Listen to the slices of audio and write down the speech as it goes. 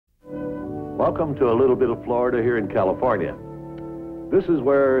Welcome to a little bit of Florida here in California. This is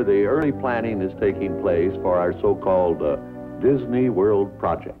where the early planning is taking place for our so-called Disney World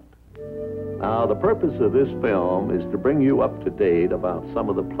project. Now, the purpose of this film is to bring you up to date about some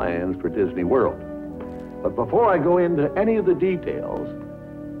of the plans for Disney World. But before I go into any of the details,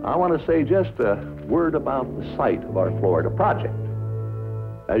 I want to say just a word about the site of our Florida project.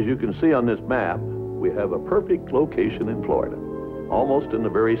 As you can see on this map, we have a perfect location in Florida, almost in the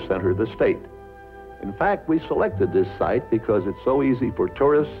very center of the state. In fact, we selected this site because it's so easy for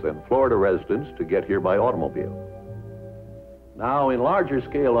tourists and Florida residents to get here by automobile. Now, in larger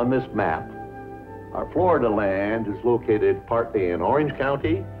scale on this map, our Florida land is located partly in Orange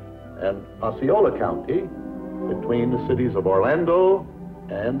County and Osceola County, between the cities of Orlando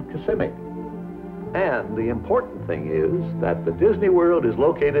and Kissimmee. And the important thing is that the Disney World is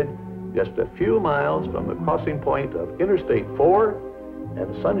located just a few miles from the crossing point of Interstate 4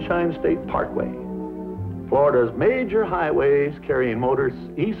 and Sunshine State Parkway, Florida's major highways carrying motors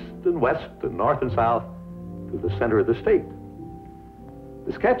east and west and north and south to the center of the state.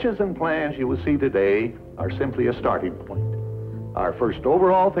 The sketches and plans you will see today are simply a starting point, our first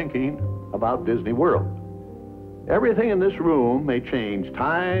overall thinking about Disney World. Everything in this room may change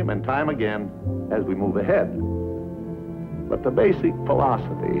time and time again as we move ahead. But the basic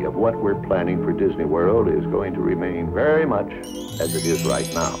philosophy of what we're planning for Disney World is going to remain very much as it is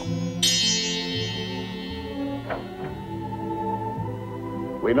right now.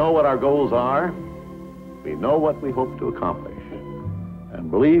 We know what our goals are. We know what we hope to accomplish. And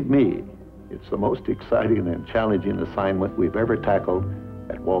believe me, it's the most exciting and challenging assignment we've ever tackled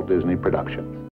at Walt Disney Productions.